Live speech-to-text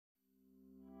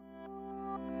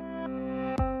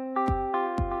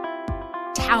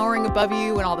towering above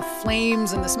you and all the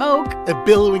flames and the smoke. A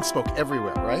billowing smoke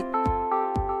everywhere, right?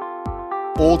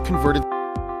 Old converted.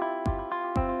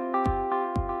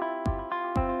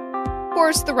 Of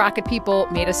course, the rocket people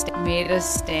made us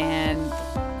stand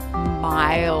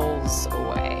miles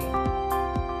away.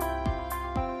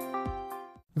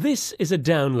 This is a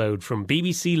download from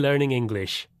BBC Learning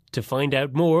English. To find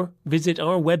out more, visit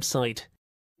our website.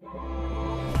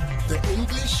 The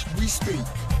English we speak.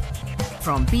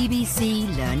 From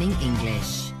BBC Learning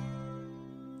English.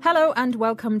 Hello and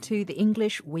welcome to The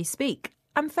English We Speak.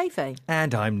 I'm Feifei.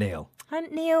 And I'm Neil.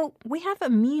 And Neil, we have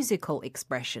a musical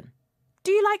expression.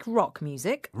 Do you like rock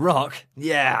music? Rock?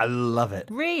 Yeah, I love it.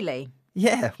 Really?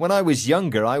 Yeah, when I was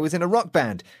younger, I was in a rock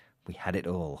band. We had it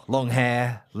all. Long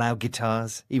hair, loud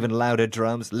guitars, even louder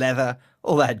drums, leather,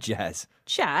 all that jazz.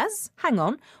 Jazz? Hang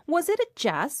on. Was it a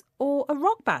jazz or a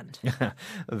rock band?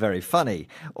 Very funny.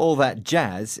 All that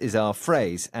jazz is our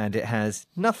phrase, and it has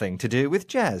nothing to do with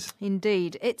jazz.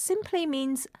 Indeed. It simply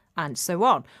means and so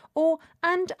on, or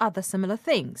and other similar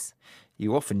things.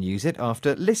 You often use it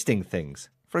after listing things.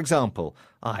 For example,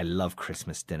 I love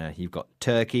Christmas dinner. You've got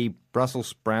turkey, Brussels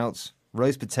sprouts,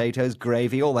 roast potatoes,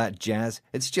 gravy, all that jazz.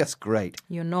 It's just great.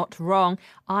 You're not wrong.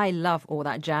 I love all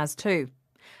that jazz too.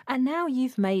 And now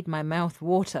you've made my mouth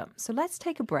water. So let's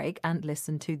take a break and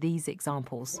listen to these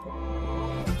examples.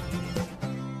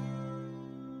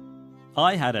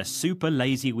 I had a super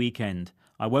lazy weekend.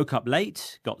 I woke up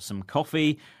late, got some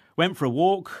coffee, went for a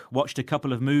walk, watched a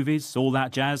couple of movies, all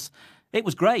that jazz. It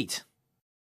was great.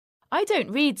 I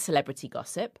don't read celebrity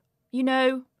gossip. You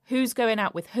know, who's going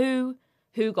out with who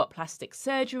got plastic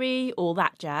surgery, all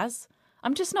that jazz.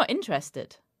 I'm just not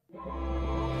interested.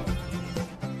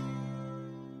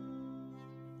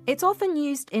 It's often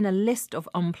used in a list of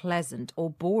unpleasant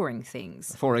or boring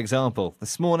things. For example,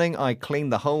 this morning I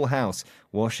cleaned the whole house.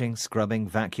 Washing, scrubbing,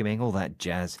 vacuuming, all that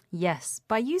jazz. Yes,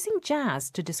 by using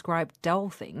jazz to describe dull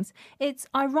things, it's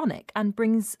ironic and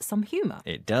brings some humour.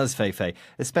 It does, Feifei,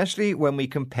 especially when we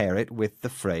compare it with the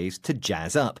phrase to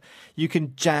jazz up. You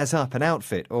can jazz up an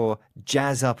outfit or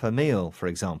jazz up a meal, for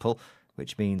example,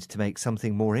 which means to make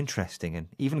something more interesting and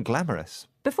even glamorous.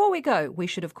 Before we go, we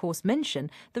should of course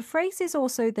mention the phrase is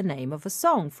also the name of a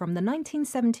song from the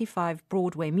 1975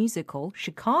 Broadway musical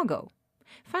Chicago.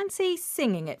 Fancy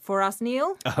singing it for us,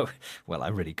 Neil? Oh, well, I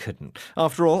really couldn't.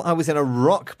 After all, I was in a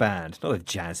rock band, not a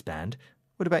jazz band.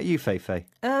 What about you, Feifei?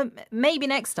 Maybe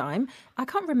next time. I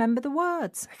can't remember the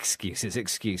words. Excuses,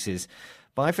 excuses.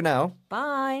 Bye for now.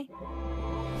 Bye.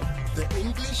 The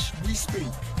English we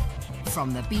speak.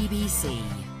 From the BBC.